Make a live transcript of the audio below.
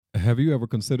Have you ever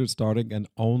considered starting an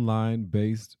online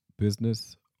based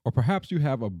business? Or perhaps you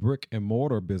have a brick and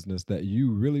mortar business that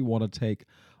you really want to take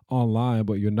online,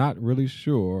 but you're not really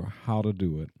sure how to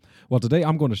do it. Well, today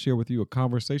I'm going to share with you a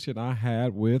conversation I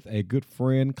had with a good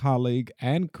friend, colleague,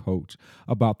 and coach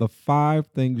about the 5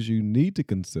 things you need to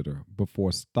consider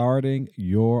before starting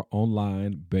your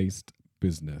online based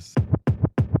business.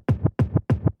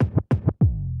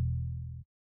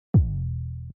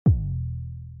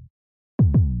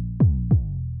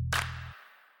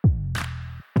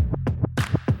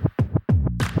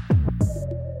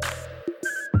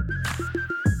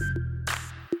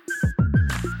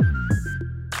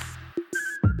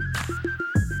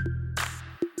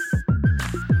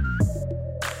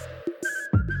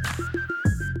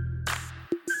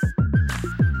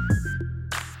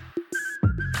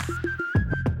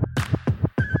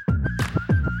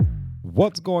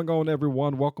 What's going on,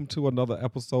 everyone? Welcome to another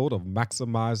episode of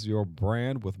Maximize Your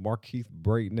Brand with Markeith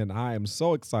Brayton. And I am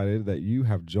so excited that you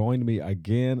have joined me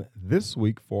again this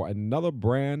week for another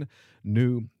brand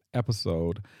new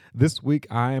episode. This week,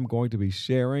 I am going to be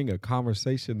sharing a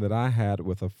conversation that I had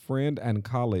with a friend and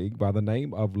colleague by the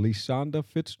name of Leshonda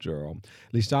Fitzgerald.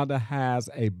 Leshonda has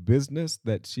a business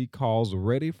that she calls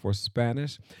Ready for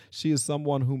Spanish. She is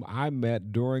someone whom I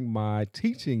met during my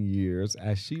teaching years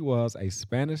as she was a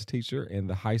Spanish teacher in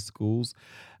the high schools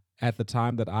at the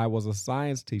time that I was a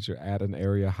science teacher at an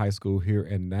area high school here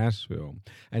in Nashville.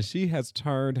 And she has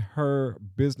turned her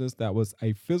business that was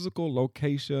a physical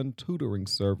location tutoring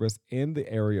service in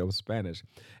the area of Spanish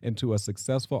into a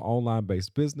successful online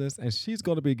based business. And she's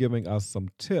going to be giving us some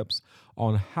tips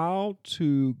on how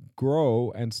to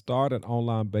grow and start an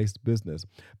online based business.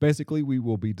 Basically, we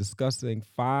will be discussing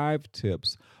 5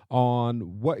 tips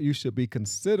on what you should be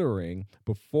considering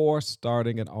before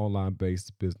starting an online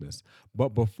based business. But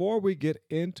before we get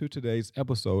into today's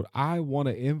episode, I want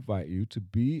to invite you to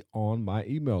be on my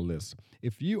email list.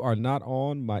 If you are not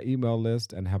on my email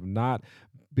list and have not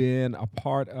been a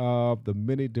part of the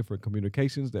many different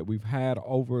communications that we've had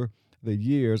over the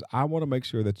years, I want to make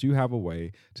sure that you have a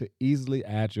way to easily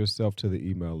add yourself to the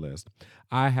email list.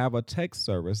 I have a text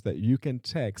service that you can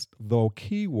text the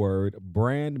keyword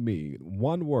brand me,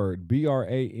 one word,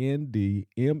 BRANDME,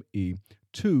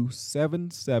 to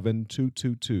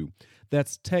 77222.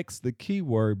 That's text the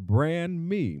keyword brand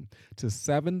me to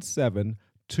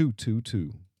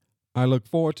 77222. I look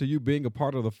forward to you being a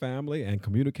part of the family and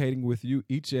communicating with you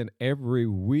each and every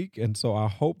week. And so I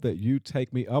hope that you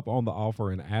take me up on the offer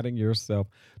and adding yourself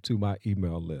to my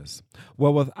email list.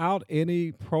 Well, without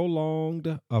any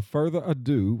prolonged further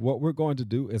ado, what we're going to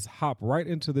do is hop right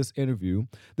into this interview.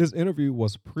 This interview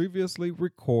was previously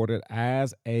recorded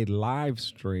as a live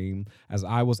stream as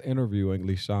I was interviewing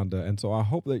Leshonda. And so I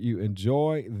hope that you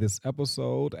enjoy this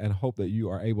episode and hope that you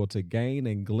are able to gain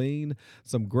and glean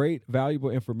some great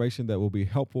valuable information that will be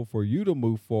helpful for you to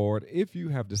move forward if you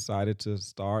have decided to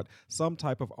start some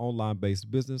type of online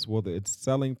based business, whether it's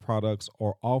selling products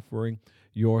or offering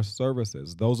your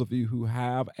services. Those of you who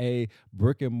have a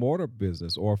brick and mortar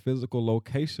business or a physical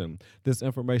location, this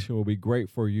information will be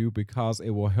great for you because it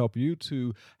will help you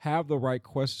to have the right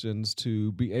questions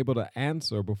to be able to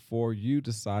answer before you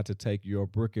decide to take your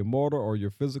brick and mortar or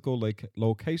your physical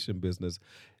location business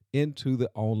into the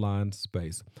online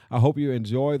space. I hope you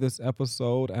enjoy this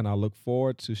episode, and I look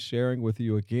forward to sharing with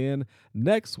you again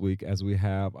next week as we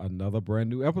have another brand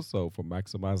new episode for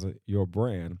Maximizing Your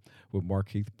Brand with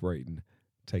Markeith Brayton.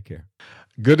 Take care.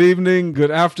 Good evening, good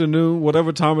afternoon,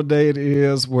 whatever time of day it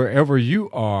is, wherever you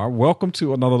are. Welcome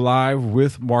to another live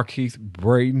with Markeith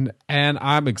Brayton, and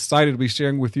I'm excited to be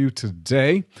sharing with you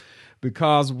today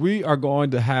because we are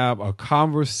going to have a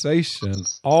conversation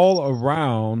all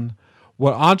around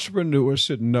what entrepreneurs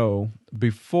should know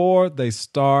before they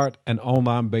start an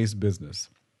online based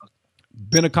business.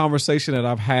 Been a conversation that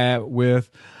I've had with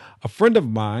a friend of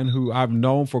mine who I've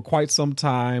known for quite some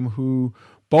time, who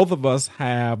both of us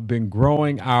have been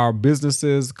growing our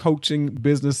businesses, coaching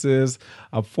businesses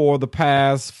for the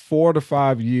past 4 to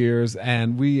 5 years,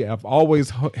 and we have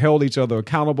always held each other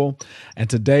accountable. And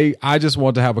today, I just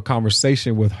want to have a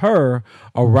conversation with her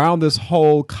around this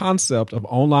whole concept of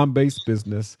online-based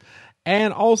business,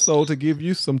 and also to give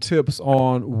you some tips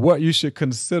on what you should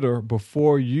consider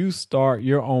before you start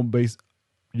your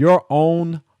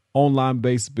own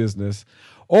online-based business,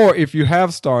 or if you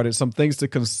have started, some things to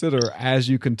consider as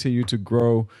you continue to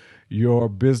grow your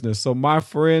business. So my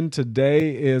friend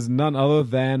today is none other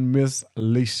than Miss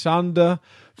Leshonda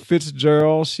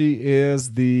Fitzgerald. She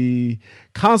is the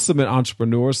consummate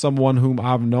entrepreneur, someone whom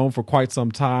I've known for quite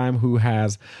some time, who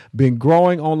has been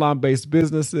growing online-based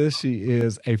businesses. She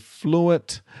is a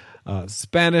fluent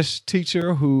Spanish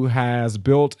teacher who has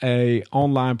built a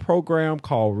online program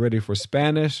called Ready for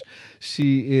Spanish.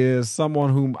 She is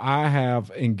someone whom I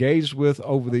have engaged with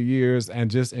over the years and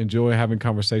just enjoy having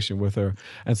conversation with her.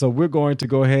 And so we're going to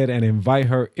go ahead and invite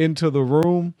her into the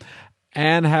room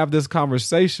and have this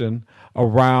conversation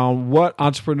around what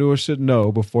entrepreneurs should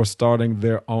know before starting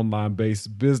their online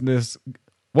based business.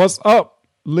 What's up,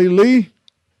 Lily?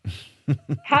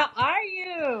 How are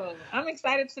you? I'm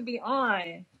excited to be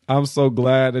on. I'm so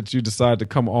glad that you decided to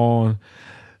come on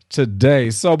today.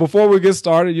 So before we get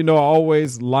started, I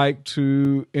always like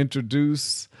to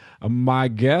introduce my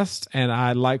guest, and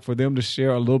I'd like for them to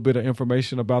share a little bit of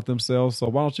information about themselves. So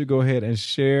why don't you go ahead and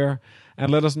share and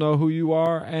let us know who you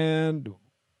are and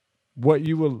what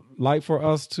you would like for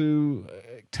us to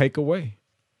take away.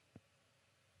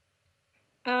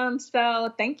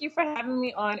 So thank you for having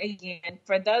me on again.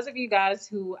 For those of you guys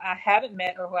who I haven't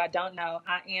met or who I don't know,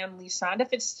 I am LeShonda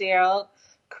Fitzgerald,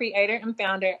 creator and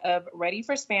founder of Ready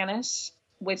for Spanish,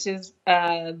 which is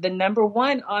the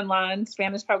 #1 online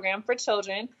Spanish program for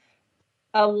children,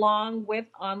 along with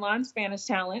Online Spanish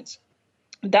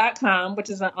Challenge.com, which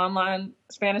is an online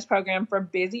Spanish program for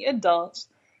busy adults.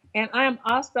 And I am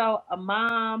also a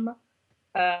mom,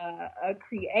 a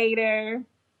creator.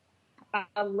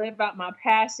 I live out my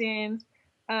passions.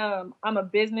 I'm a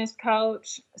business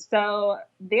coach. So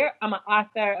I'm an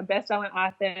author, a best-selling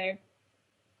author.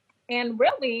 And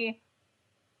really,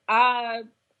 I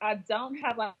I don't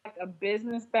have like a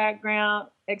business background,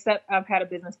 except I've had a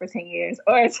business for 10 years,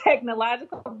 or a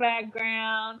technological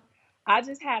background. I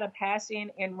just had a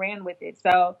passion and ran with it.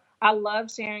 So I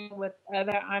love sharing with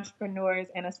other entrepreneurs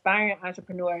and aspiring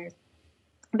entrepreneurs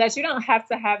that you don't have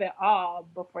to have it all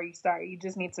before you start. You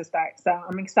just need to start. So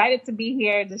I'm excited to be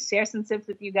here to share some tips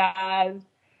with you guys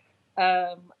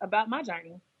about my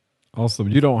journey. Awesome.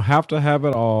 You don't have to have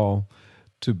it all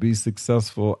to be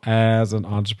successful as an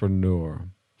entrepreneur.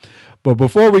 But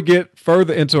before we get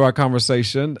further into our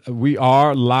conversation, we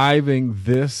are living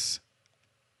this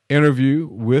interview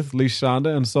with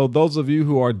LeShonda. And so those of you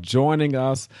who are joining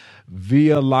us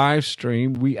via live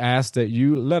stream, we ask that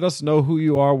you let us know who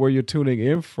you are, where you're tuning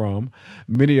in from.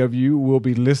 Many of you will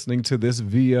be listening to this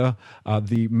via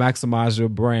the Maximize Your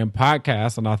Brand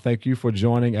podcast, and I thank you for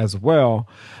joining as well.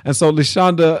 And so,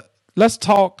 LeShonda, let's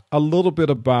talk a little bit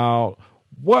about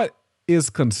what is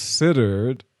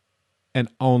considered an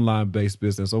online based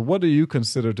business, or what do you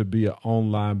consider to be an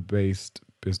online based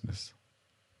business?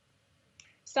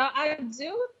 So I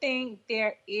do think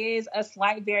there is a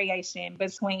slight variation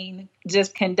between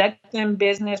just conducting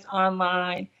business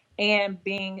online and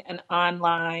being an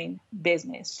online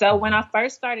business. So when I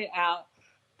first started out,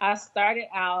 I started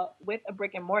out with a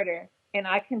brick and mortar and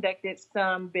I conducted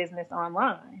some business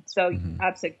online. So Mm-hmm.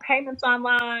 I took payments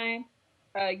online.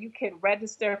 You could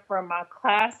register for my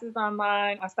classes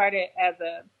online. I started as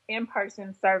a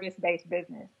in-person service-based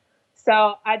business.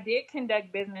 So I did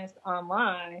conduct business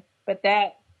online, but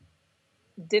that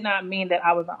did not mean that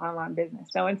I was an online business.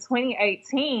 So in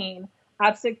 2018,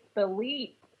 I took the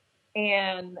leap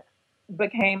and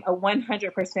became a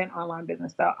 100% online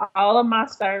business. So all of my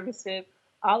services,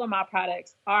 all of my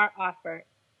products are offered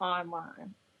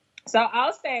online. So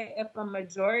I'll say if a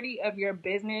majority of your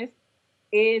business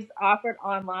is offered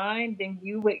online, then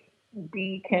you would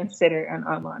be considered an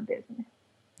online business.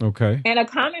 Okay. And a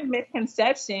common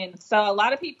misconception, so a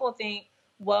lot of people think,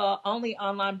 well, only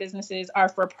online businesses are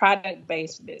for product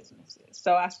based businesses.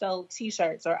 So I sell t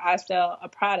shirts or I sell a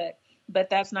product, but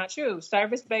that's not true.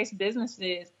 Service based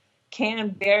businesses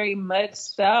can very much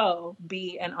so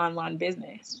be an online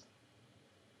business.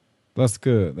 That's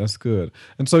good. That's good.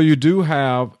 And so you do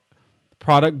have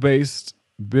product based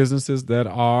businesses that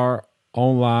are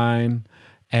online,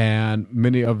 and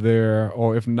many of their,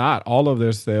 or if not all of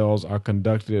their sales, are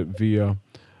conducted via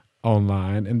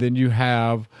online. And then you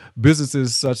have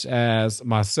businesses such as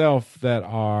myself that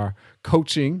are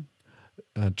coaching,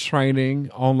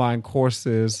 training, online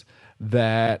courses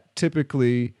that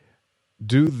typically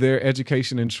do their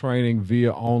education and training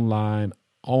via online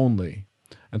only.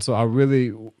 And so I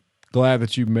really glad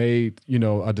that you made,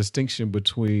 a distinction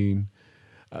between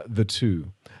the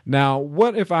two. Now,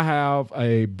 what if I have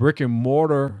a brick and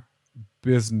mortar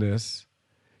business?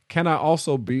 Can I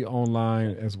also be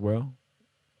online as well?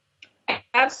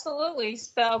 Absolutely.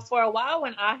 So for a while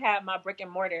when I had my brick and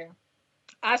mortar,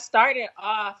 I started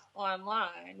off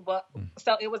online. Well,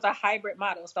 so it was a hybrid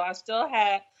model. So I still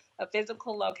had a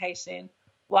physical location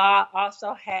while I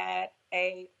also had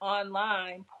a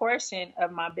online portion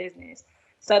of my business.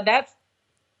 So that's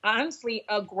honestly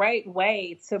a great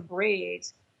way to bridge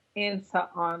into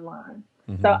online.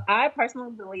 So Mm-hmm. I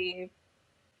personally believe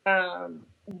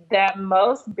that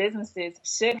most businesses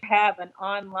should have an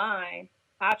online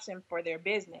option for their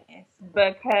business,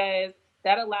 because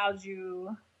that allows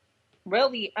you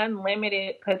really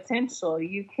unlimited potential.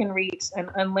 You can reach an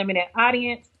unlimited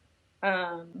audience,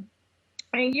 um,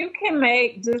 and you can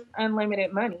make just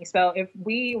unlimited money. So if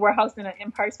we were hosting an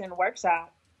in-person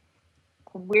workshop,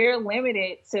 we're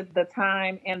limited to the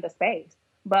time and the space.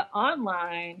 But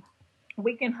online,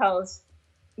 we can host,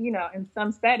 in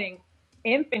some setting,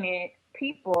 infinite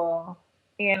people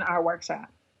in our workshop.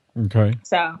 Okay.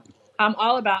 So I'm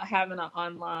all about having an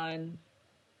online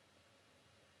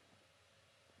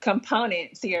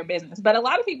component to your business. But a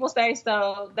lot of people say,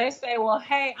 well,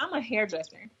 hey, I'm a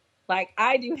hairdresser. Like,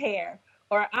 I do hair,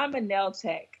 or I'm a nail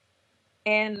tech,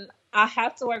 and I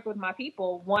have to work with my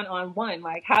people one on one.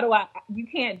 Like, you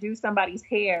can't do somebody's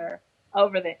hair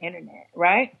over the internet,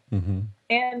 right? Mm-hmm.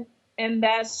 And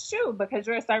that's true, because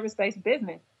you're a service-based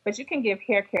business, but you can give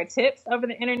hair care tips over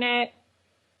the internet.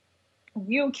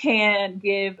 You can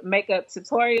give makeup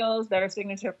tutorials that are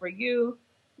signature for you.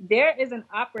 There is an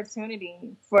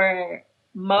opportunity for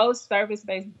most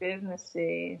service-based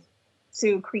businesses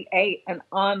to create an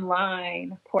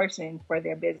online portion for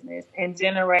their business and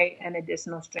generate an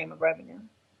additional stream of revenue.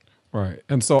 Right.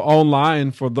 And so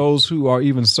online, for those who are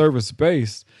even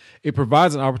service-based, it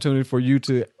provides an opportunity for you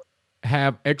to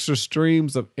have extra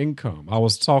streams of income. I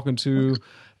was talking to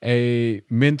a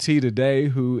mentee today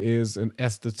who is an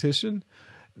esthetician,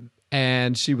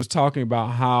 and she was talking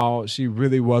about how she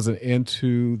really wasn't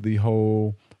into the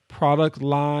whole product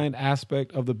line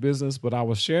aspect of the business. But I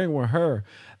was sharing with her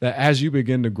that as you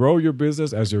begin to grow your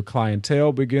business, as your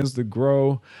clientele begins to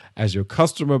grow, as your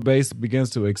customer base begins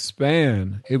to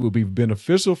expand, it will be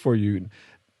beneficial for you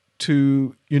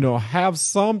to, have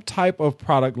some type of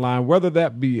product line, whether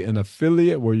that be an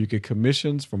affiliate where you get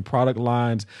commissions from product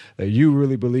lines that you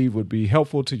really believe would be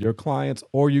helpful to your clients,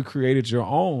 or you created your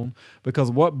own,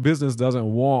 because what business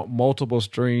doesn't want multiple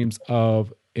streams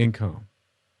of income?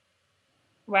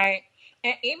 Right.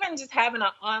 And even just having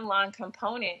an online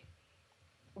component,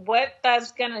 what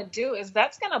that's going to do is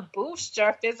that's going to boost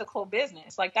your physical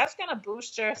business. Like, that's going to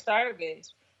boost your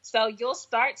service. So you'll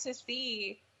start to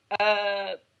see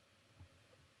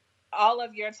all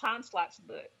of your time slots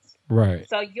booked. Right.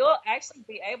 So you'll actually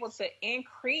be able to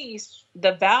increase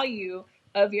the value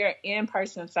of your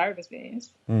in-person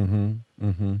services. Mm-hmm.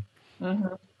 Mm-hmm.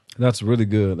 Mm-hmm. That's really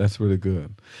good. That's really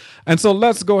good. And so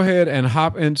let's go ahead and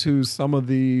hop into some of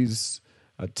these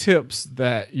tips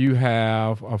that you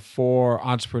have for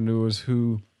entrepreneurs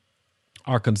who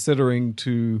are considering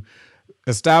to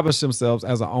establish themselves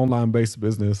as an online-based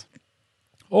business,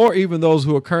 or even those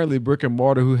who are currently brick and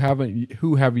mortar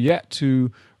who have yet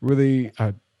to really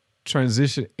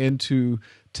transition into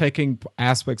taking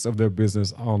aspects of their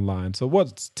business online. So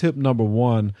what's tip number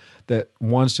one that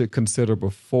one should consider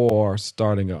before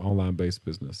starting an online-based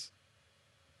business?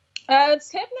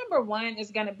 Tip number one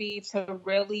is going to be to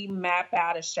really map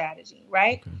out a strategy,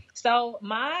 right? Okay. So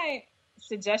my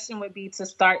suggestion would be to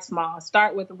start small.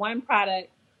 Start with one product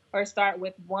or start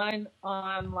with one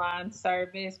online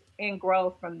service and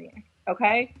grow from there,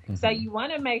 okay? Mm-hmm. So you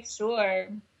want to make sure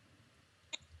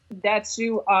that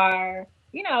you are,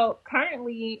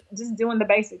 currently just doing the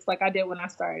basics like I did when I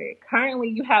started. Currently,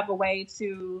 you have a way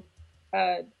to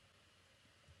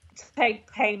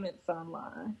take payments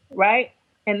online, right?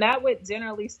 And that would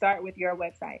generally start with your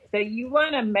website. So you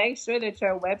want to make sure that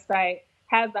your website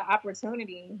has the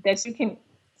opportunity that you can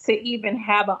to even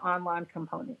have an online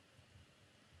component.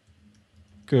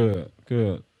 Good.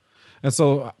 And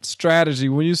so strategy,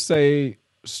 when you say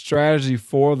strategy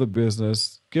for the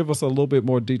business, give us a little bit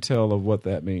more detail of what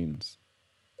that means.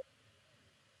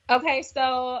 Okay,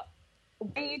 so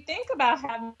when you think about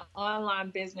having an online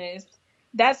business,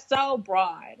 that's so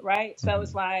broad, right? Mm-hmm. So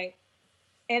it's like,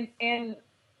 and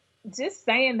just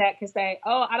saying that could say,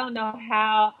 oh, I don't know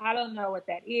how, I don't know what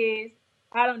that is,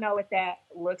 I don't know what that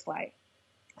looks like.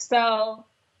 So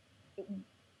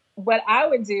what I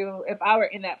would do if I were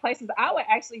in that place is I would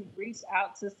actually reach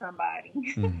out to somebody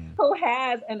mm-hmm. who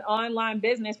has an online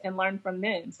business and learn from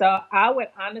them. So I would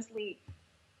honestly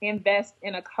invest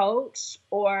in a coach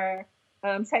or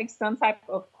take some type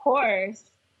of course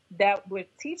that would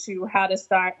teach you how to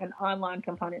start an online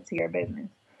component to your business.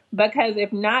 Because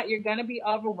if not, you're going to be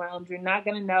overwhelmed. You're not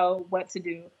going to know what to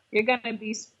do. You're going to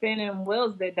be spinning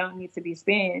wheels that don't need to be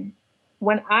spun.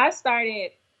 When I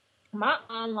started my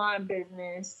online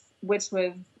business, which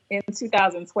was in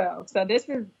 2012, so this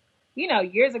is,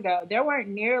 years ago, there weren't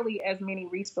nearly as many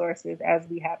resources as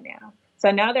we have now. So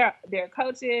now there are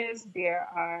coaches, there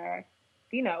are,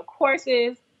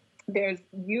 courses. There's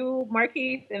you,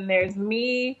 Marquise, and there's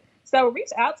me. So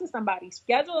reach out to somebody,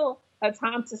 schedule a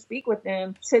time to speak with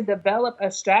them to develop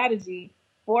a strategy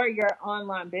for your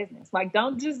online business. Like,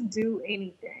 don't just do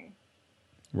anything.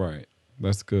 Right.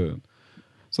 That's good.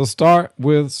 So start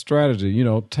with strategy.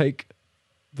 Take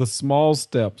the small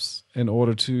steps in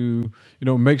order to,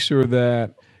 make sure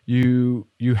that you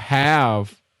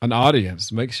have an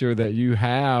audience. Make sure that you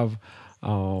have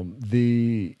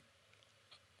the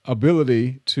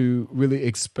ability to really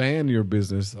expand your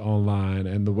business online.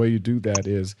 And the way you do that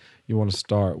is you want to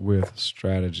start with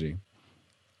strategy.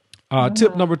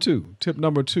 Tip number two. Tip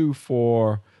number two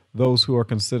for those who are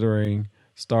considering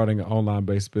starting an online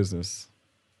based business.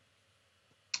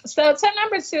 So tip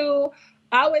number 2,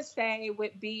 I would say,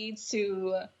 would be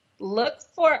to look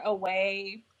for a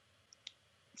way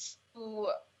to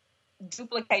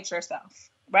duplicate yourself,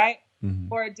 right? Mm-hmm.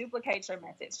 Or duplicate your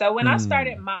method. So when I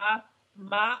started Mm.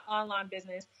 my online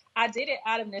business, I did it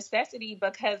out of necessity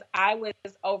because I was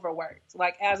overworked,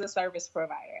 like as a service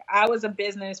provider. I was a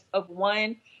business of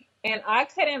one, and I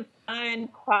couldn't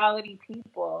find quality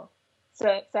people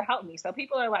to help me. So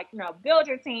people are like, build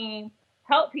your team,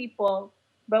 help people.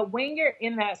 But when you're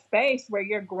in that space where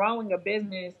you're growing a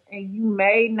business and you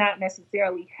may not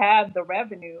necessarily have the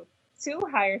revenue to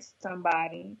hire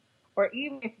somebody, or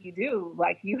even if you do,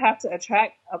 like, you have to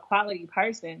attract a quality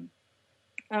person.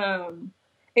 um,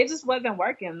 it just wasn't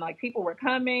working. Like, people were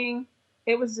coming.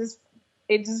 It was just,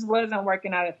 it just wasn't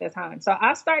working out at the time. So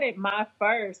I started my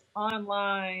first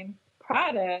online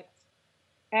product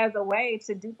as a way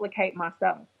to duplicate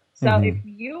myself. So if Mm-hmm.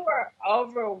 you are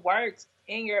overworked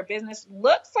in your business,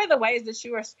 look for the ways that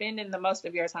you are spending the most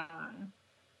of your time.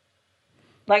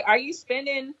 Like, are you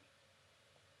spending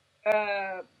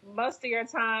most of your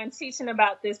time teaching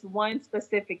about this one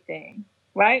specific thing,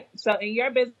 right? So in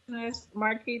your business,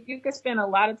 Marquise, you could spend a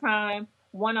lot of time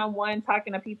one-on-one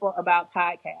talking to people about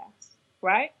podcasts,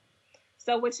 right?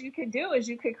 So what you could do is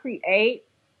you could create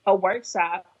a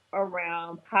workshop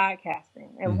around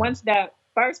podcasting. And Mm-hmm. once that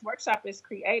first workshop is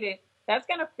created, that's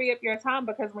going to free up your time,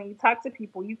 because when you talk to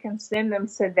people, you can send them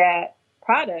to that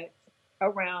product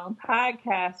around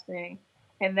podcasting,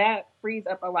 and that frees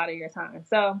up a lot of your time.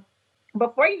 So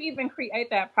before you even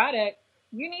create that product,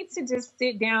 you need to just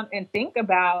sit down and think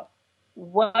about,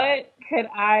 what could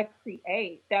I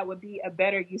create that would be a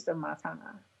better use of my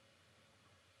time?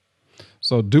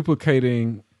 So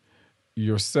duplicating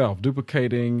yourself,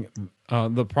 duplicating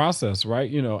the process,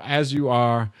 right? As you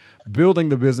are building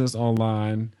the business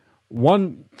online,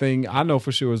 one thing I know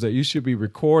for sure is that you should be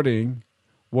recording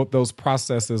what those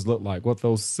processes look like, what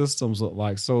those systems look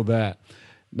like, so that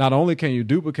not only can you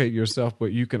duplicate yourself,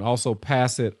 but you can also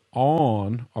pass it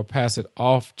on or pass it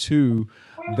off to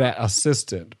that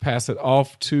assistant, pass it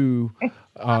off to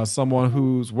someone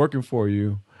who's working for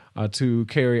you to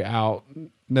carry out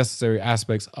necessary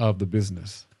aspects of the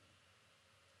business.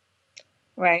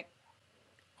 Right.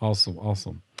 Awesome,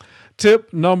 awesome.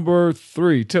 Tip number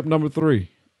three. Tip number three.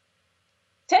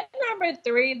 Tip number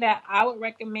 3 that I would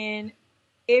recommend,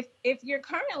 if you're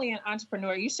currently an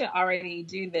entrepreneur, you should already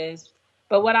do this.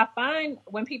 But what I find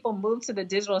when people move to the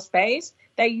digital space,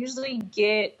 they usually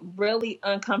get really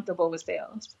uncomfortable with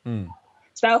sales. Mm.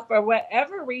 So for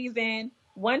whatever reason,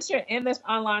 once you're in this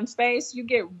online space, you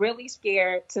get really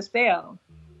scared to sell.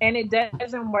 And it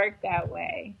doesn't work that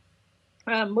way.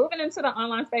 Moving into the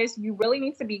online space, you really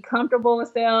need to be comfortable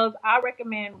with sales. I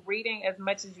recommend reading as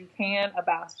much as you can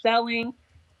about selling,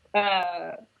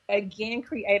 uh, again,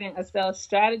 creating a sales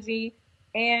strategy,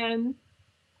 and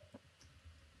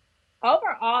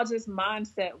overall just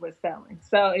mindset with selling.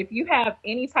 So if you have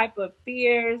any type of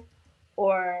fears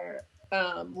or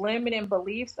limiting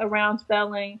beliefs around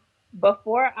selling,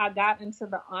 before I got into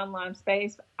the online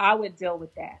space, I would deal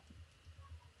with that.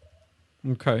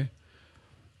 Okay.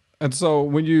 And so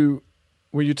when you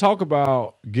talk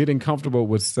about getting comfortable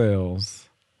with sales,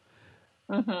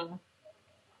 Hmm.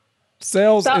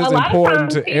 sales So a is lot of important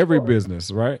times to every people,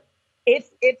 business, right?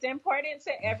 it's important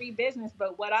to every business,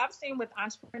 but what I've seen with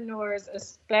entrepreneurs,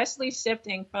 especially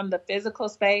shifting from the physical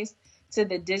space to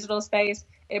the digital space,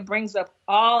 it brings up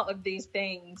all of these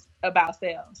things about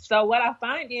sales. So what I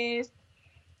find is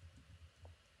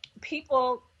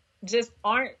people just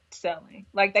aren't selling.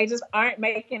 Like, they just aren't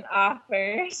making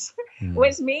offers, Mm.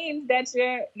 which means that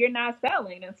you're not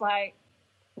selling. It's like,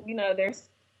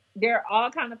 there are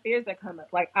all kind of fears that come up.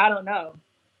 Like, I don't know.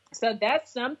 So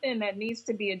that's something that needs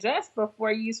to be addressed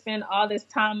before you spend all this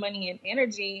time, money, and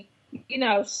energy,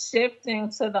 shifting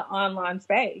to the online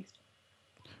space.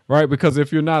 Right, because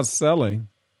if you're not selling,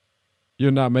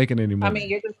 you're not making any I mean,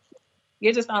 money.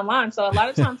 you're just online. So a lot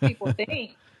of times people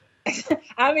think,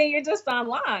 I mean, you're just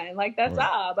online. Like, that's Right.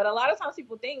 all. But a lot of times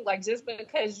people think, like, just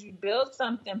because you build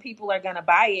something, people are going to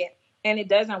buy it. And it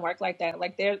doesn't work like that.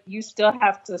 Like, you still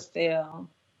have to sell.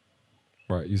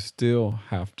 Right. You still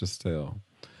have to sell.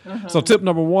 So, Hmm. tip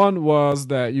number one was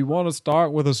that you want to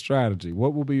start with a strategy.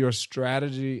 What will be your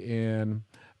strategy in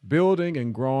building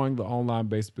and growing the online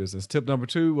based business? Tip number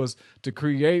two was to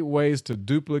create ways to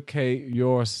duplicate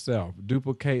yourself,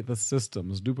 duplicate the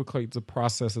systems, duplicate the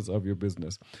processes of your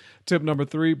business. Tip number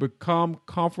three, become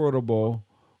comfortable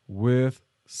with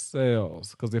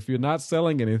sales. Because if you're not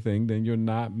selling anything, then you're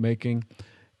not making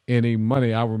any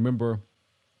money. I remember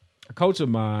a coach of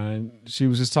mine, she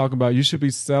was just talking about you should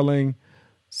be selling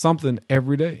something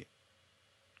every day.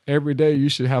 Every day you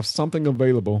should have something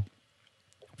available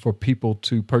for people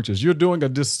to purchase. You're doing a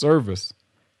disservice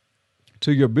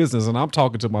to your business, and I'm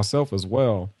talking to myself as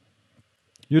well.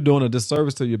 You're doing a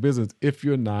disservice to your business if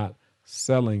you're not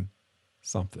selling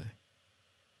something.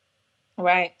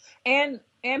 Right. And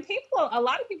people, a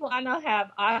lot of people I know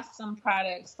have awesome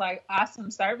products, like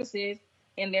awesome services,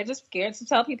 and they're just scared to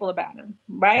tell people about them.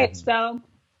 Right. Mhm. So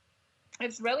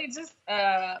it's really just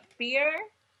fear,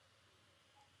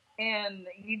 and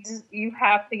you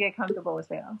have to get comfortable with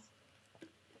sales.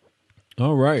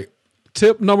 All right.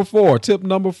 Tip number four. Tip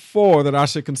number four that I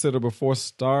should consider before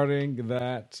starting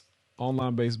that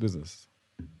online based business.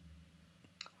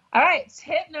 All right,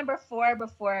 tip number four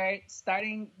before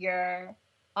starting your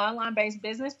online based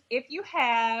business: if you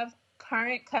have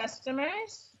current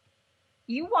customers,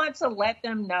 you want to let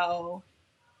them know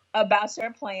about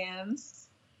your plans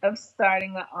of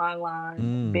starting an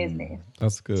online business.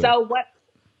 That's good. So what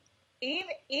even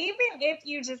if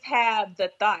you just have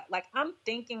the thought, like, I'm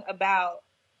thinking about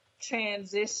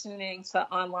transitioning to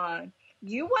online,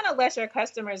 you want to let your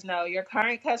customers know, your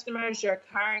current customers, your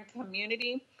current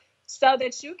community, so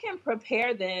that you can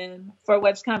prepare them for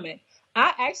what's coming.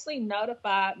 I actually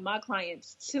notified my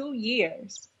clients 2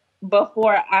 years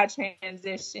before I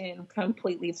transitioned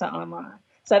completely to online.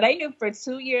 So they knew for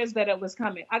 2 years that it was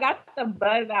coming. I got the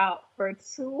buzz out for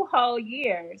 2 whole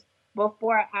years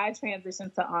before I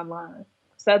transitioned to online.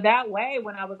 So that way,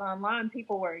 when I was online,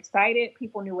 people were excited.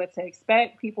 People knew what to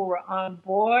expect. People were on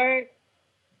board.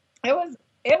 It was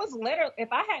it was literally, if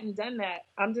I hadn't done that,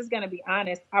 I'm just gonna be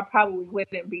honest, I probably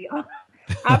wouldn't be on.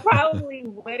 I probably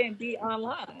wouldn't be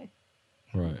online.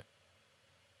 Right.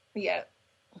 Yeah,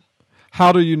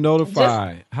 How do you just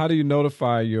notify? How do you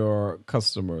notify your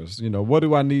customers? What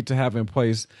do I need to have in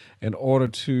place in order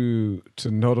to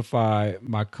notify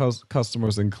my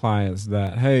customers and clients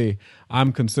that, hey,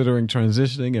 I'm considering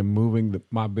transitioning and moving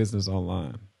my business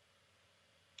online?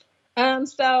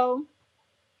 so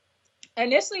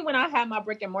initially, when I had my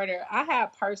brick and mortar, I had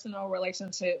personal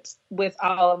relationships with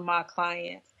all of my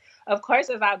clients. Of course,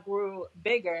 as I grew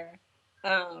bigger,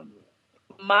 um,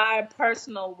 my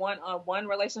personal one-on-one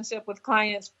relationship with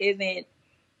clients isn't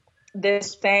the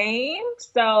same.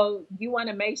 So you want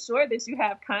to make sure that you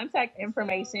have contact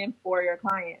information for your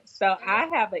clients. So I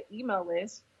have an email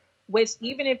list, which,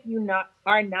 even if you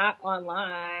are not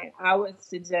online, I would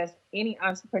suggest any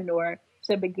entrepreneur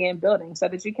to begin building, so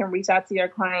that you can reach out to your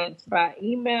clients by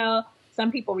email.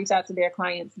 Some people reach out to their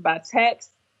clients by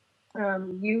text.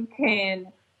 You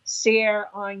can share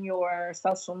on your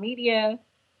social media.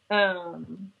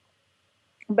 Um,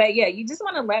 but yeah, you just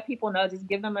want to let people know, just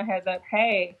give them a heads up.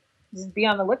 Hey, just be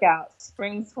on the lookout.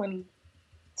 Spring 2020,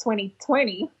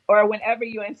 or whenever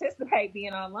you anticipate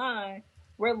being online,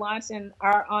 we're launching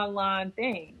our online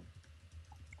thing.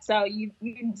 So you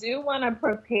do want to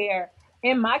prepare.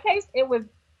 In my case, it was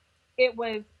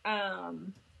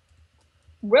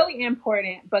really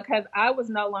important because I was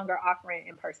no longer offering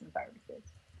in-person services.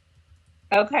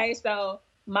 Okay, so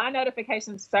my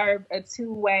notifications served a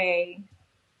two-way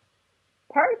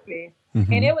purpose.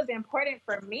 And Hmm. it was important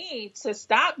for me to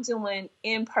stop doing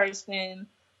in person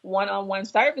one on one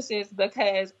services,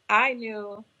 because I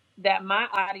knew that my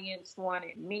audience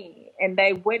wanted me and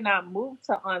they would not move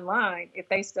to online if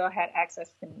they still had access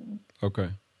to me.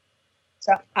 Okay.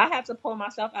 So I had to pull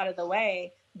myself out of the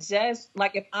way. Just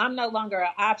like, if I'm no longer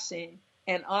an option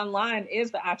and online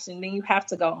is the option, then you have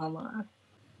to go online.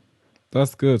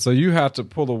 That's good. So you have to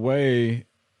pull away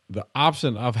the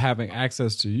option of having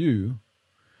access to you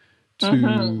Hmm.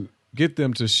 to get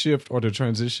them to shift or to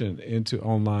transition into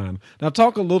online. Now,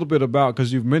 talk a little bit about,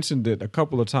 because you've mentioned it a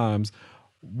couple of times,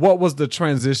 what was the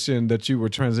transition that you were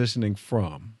transitioning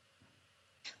from?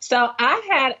 So I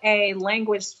had a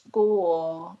language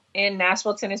school in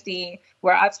Nashville, Tennessee,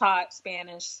 where I taught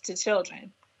Spanish to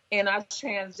children. And I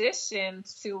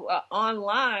transitioned to an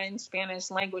online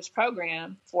Spanish language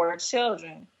program for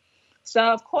children. So,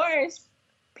 of course,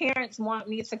 parents want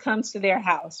me to come to their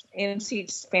house and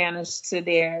teach Spanish to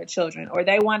their children, or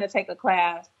they want to take a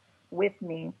class with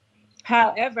me.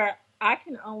 However, I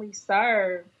can only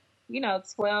serve,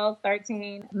 12,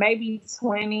 13, maybe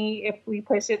 20, if we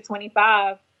push it,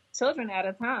 25 children at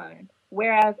a time.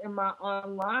 Whereas in my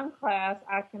online class,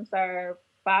 I can serve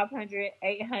 500,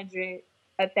 800,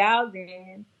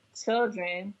 1,000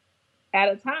 children at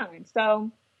a time.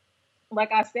 So,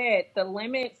 like I said, the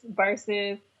limits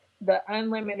versus the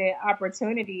unlimited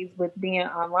opportunities with being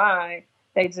online,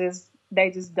 they just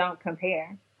don't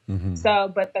compare. Mm-hmm.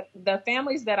 So, but the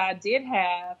families that I did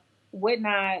have would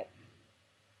not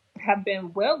have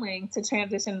been willing to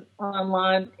transition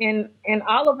online, and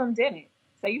all of them didn't.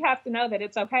 So you have to know that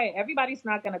it's okay. Everybody's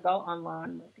not going to go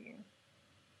online with you.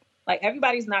 Like,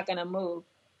 everybody's not going to move,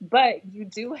 but you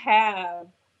do have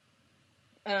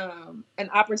an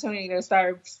opportunity to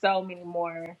serve so many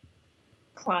more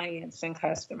clients and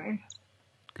customers.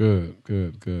 Good.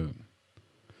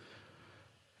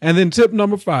 And then tip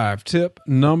number five.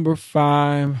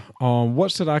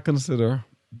 What should I consider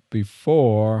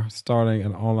before starting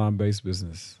an online-based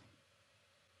business?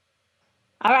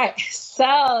 All right.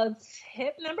 So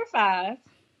tip number 5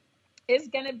 is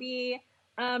going to be,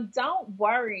 don't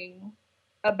worry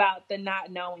about the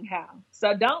not knowing how.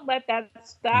 So don't let that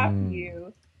stop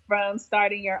you from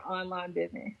starting your online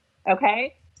business.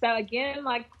 Okay. So again,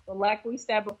 like we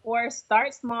said before,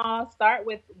 start small, start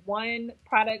with one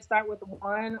product, start with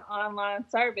one online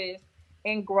service,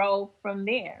 and grow from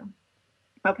there.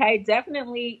 Okay.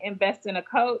 Definitely invest in a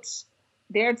coach.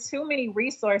 There are too many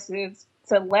resources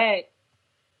to let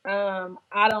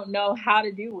I don't know how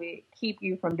to do it keep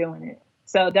you from doing it.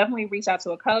 So definitely reach out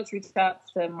to a coach, reach out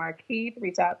to Markeith,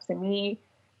 reach out to me,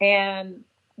 and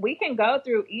we can go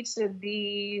through each of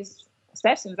these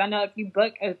sessions. I know if you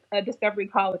book a discovery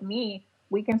call with me,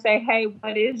 we can say, hey,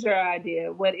 what is your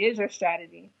idea? What is your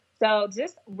strategy? So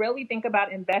just really think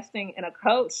about investing in a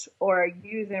coach or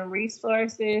using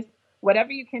resources,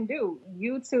 whatever you can do,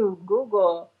 YouTube,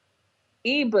 Google,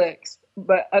 ebooks,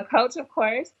 but a coach, of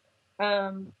course.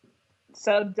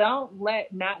 So don't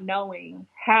let not knowing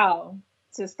how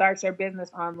to start your business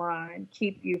online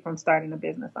keep you from starting a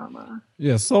business online.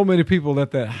 Yeah, so many people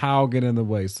let that how get in the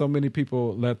way. So many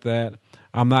people let that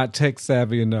I'm not tech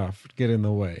savvy enough get in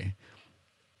the way.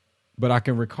 But I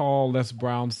can recall Les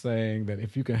Brown saying that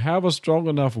if you can have a strong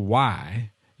enough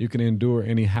why, you can endure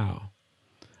any how.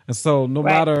 And so no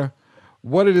matter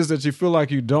what it is that you feel like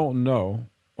you don't know,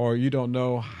 or you don't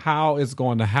know how it's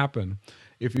going to happen,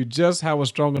 if you just have a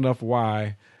strong enough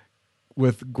why,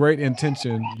 with great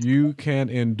intention, you can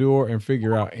endure and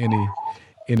figure out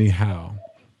any how.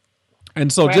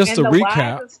 And so just to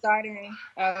recap,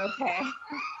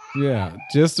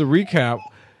 just to recap,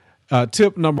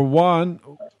 tip number 1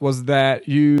 was that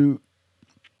you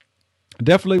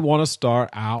definitely want to start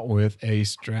out with a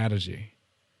strategy.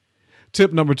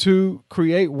 Tip number 2,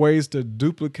 create ways to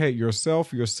duplicate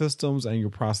yourself, your systems, and your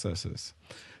processes.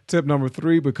 Tip number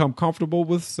 3, become comfortable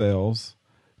with sales.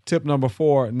 Tip number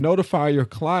 4, notify your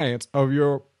clients of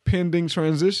your pending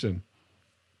transition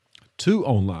to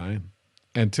online.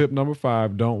 And tip number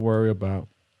 5, don't worry about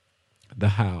the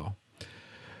how.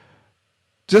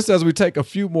 Just as we take a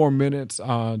few more minutes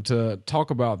to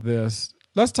talk about this,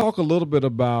 let's talk a little bit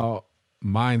about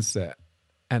mindset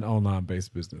and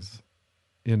online-based business.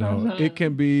 It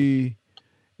can be,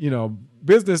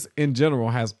 business in general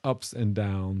has ups and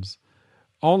downs.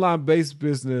 Online-based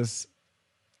business,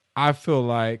 I feel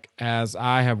like as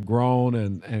I have grown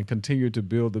and continued to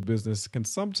build the business, can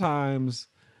sometimes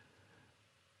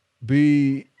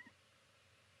be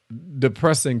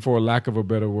depressing, for lack of a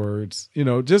better words,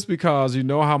 just because you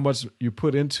know how much you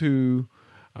put into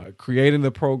creating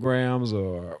the programs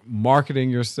or marketing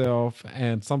yourself,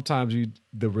 and sometimes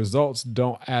the results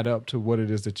don't add up to what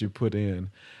it is that you put in.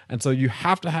 And so you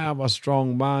have to have a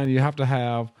strong mind. You have to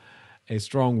have a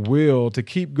strong will to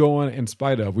keep going in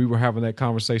spite of. We were having that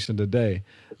conversation today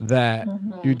that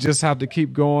you just have to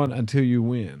keep going until you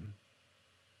win.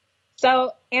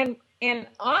 So, and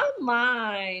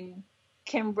online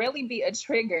can really be a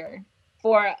trigger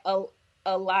for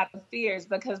a lot of fears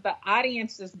because the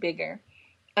audience is bigger.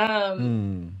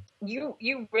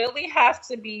 You really have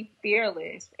to be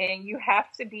fearless and you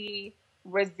have to be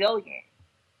resilient.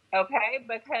 Okay?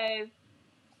 Because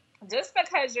just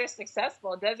because you're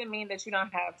successful doesn't mean that you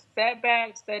don't have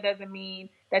setbacks. That doesn't mean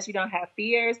that you don't have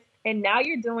fears. And now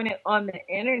you're doing it on the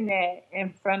internet in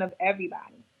front of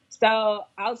everybody. So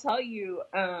I'll tell you,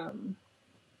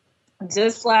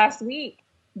 just last week,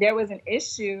 there was an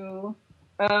issue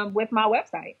with my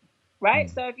website, right?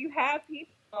 So if you have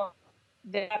people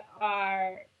that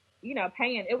are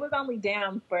paying. It was only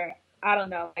down for, I don't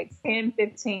know, like 10,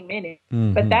 15 minutes. But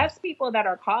Mm-hmm. that's people that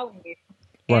are calling you.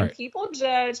 And Right. people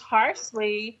judge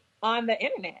harshly on the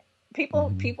internet.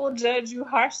 Mm-hmm. People judge you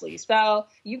harshly. So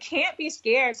you can't be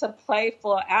scared to play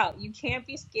full out. You can't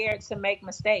be scared to make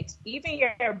mistakes. Even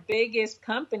your biggest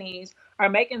companies are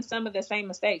making some of the same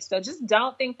mistakes. So just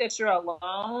don't think that you're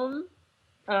alone.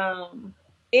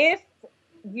 If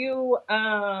you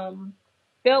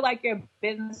feel like your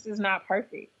business is not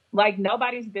perfect, like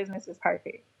nobody's business is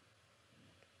perfect.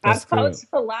 That's I've good. coached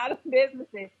a lot of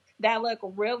businesses that look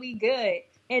really good,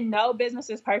 and no business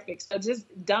is perfect. So just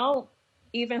don't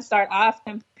even start off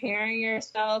comparing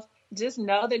yourself. Just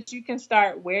know that you can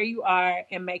start where you are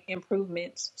and make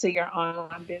improvements to your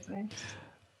online business.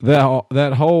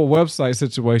 That whole website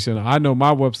situation, I know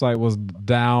my website was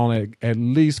down at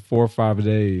least 4 or 5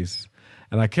 days.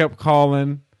 And I kept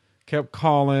calling.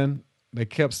 They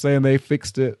kept saying they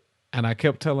fixed it. And I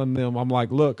kept telling them, I'm like,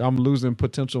 look, I'm losing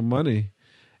potential money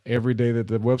every day that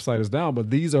the website is down. But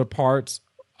these are parts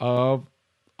of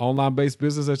online based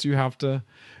business that you have to,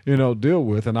 deal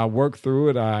with. And I worked through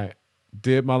it. I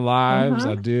did my lives,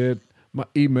 I Mm-hmm. did my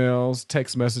emails,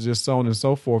 text messages, so on and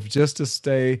so forth, just to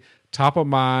stay top of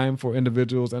mind for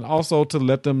individuals and also to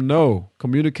let them know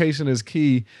communication is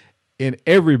key in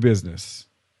every business.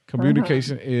 Mm-hmm.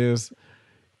 Communication is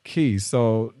key.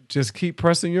 So just keep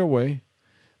pressing your way.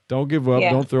 Don't give up.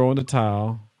 Yeah, Don't throw in the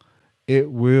towel.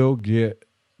 It will get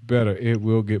better. It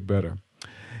will get better.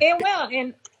 it will.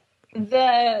 And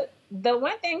the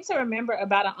one thing to remember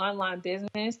about an online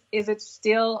business is it's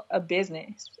still a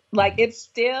business. Like it's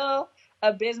still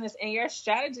a business, and your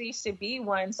strategy should be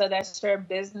one so that your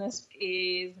business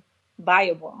is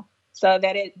viable, so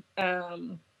that it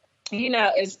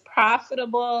is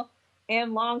profitable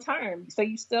and long term. So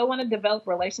you still want to develop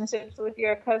relationships with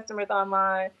your customers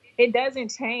online. It doesn't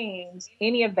change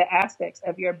any of the aspects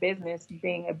of your business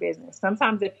being a business.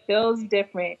 Sometimes it feels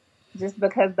different just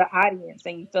because the audience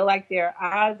and you feel like there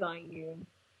are eyes on you,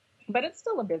 but it's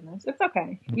still a business. It's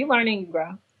okay. You learn and you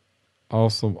grow.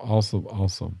 Awesome, awesome,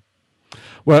 awesome.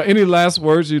 Well, any last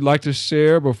words you'd like to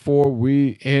share before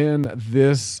we end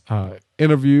this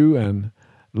interview and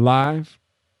live?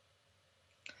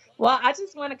 Well, I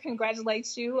just want to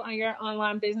congratulate you on your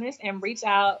online business and reach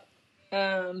out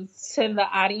to the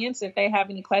audience. If they have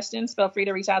any questions, feel free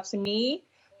to reach out to me,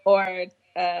 or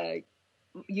uh,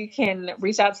 you can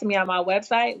reach out to me on my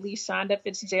website,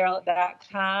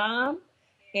 LeShondaFitzgerald.com,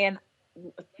 and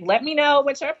let me know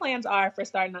what your plans are for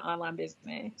starting an online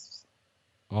business.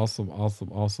 Awesome,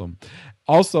 awesome, awesome.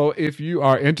 Also, if you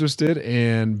are interested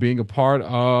in being a part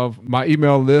of my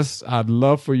email list, I'd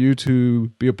love for you to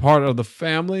be a part of the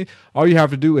family. All you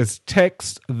have to do is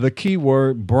text the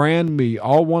keyword brand me,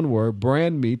 all one word,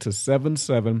 brand me to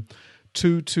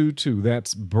 77222.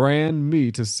 That's brand me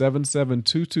to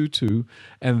 77222.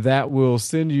 And that will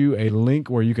send you a link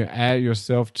where you can add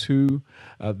yourself to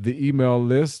the email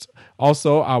list.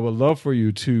 Also, I would love for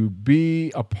you to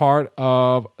be a part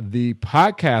of the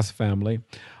podcast family.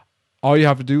 All you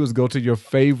have to do is go to your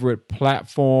favorite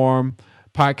podcast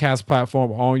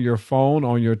platform on your phone,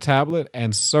 on your tablet,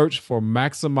 and search for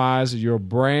Maximize Your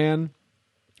Brand.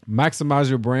 Maximize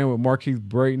Your Brand with Marquise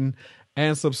Brayton,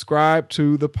 and subscribe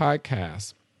to the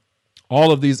podcast.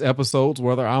 All of these episodes,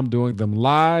 whether I'm doing them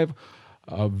live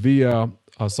via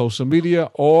social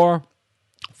media or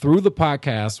through the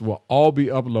podcast, will all be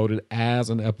uploaded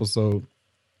as an episode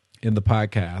in the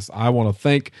podcast. I want to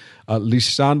thank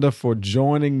LeShonda for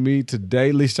joining me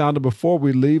today. LeShonda, before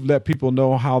we leave, let people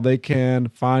know how they can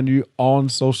find you on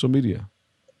social media.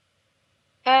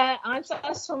 On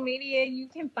social media, you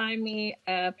can find me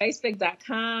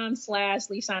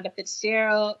facebook.com/LeShonda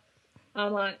Fitzgerald.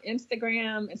 I'm on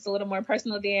Instagram. It's a little more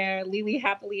personal there. Lily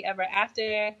Happily Ever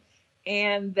After.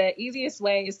 And the easiest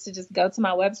way is to just go to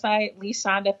my website,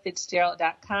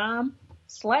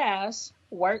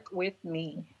 LeShondaFitzgerald.com/work with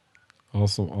me.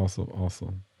 Awesome, awesome,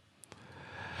 awesome.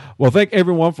 Well, thank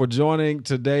everyone for joining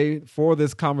today for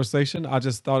this conversation. I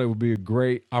just thought it would be a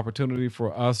great opportunity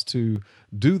for us to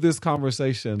do this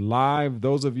conversation live.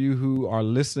 Those of you who are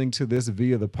listening to this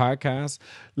via the podcast,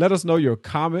 let us know your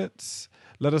comments.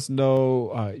 Let us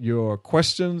know your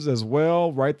questions as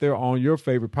well, right there on your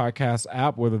favorite podcast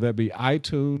app, whether that be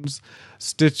iTunes,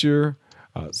 Stitcher,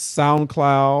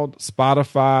 SoundCloud,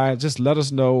 Spotify. Just let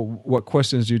us know what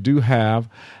questions you do have.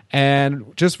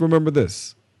 And just remember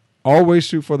this: always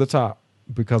shoot for the top,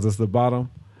 because it's the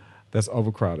bottom that's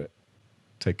overcrowded.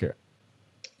 Take care.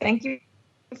 Thank you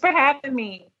for having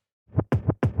me.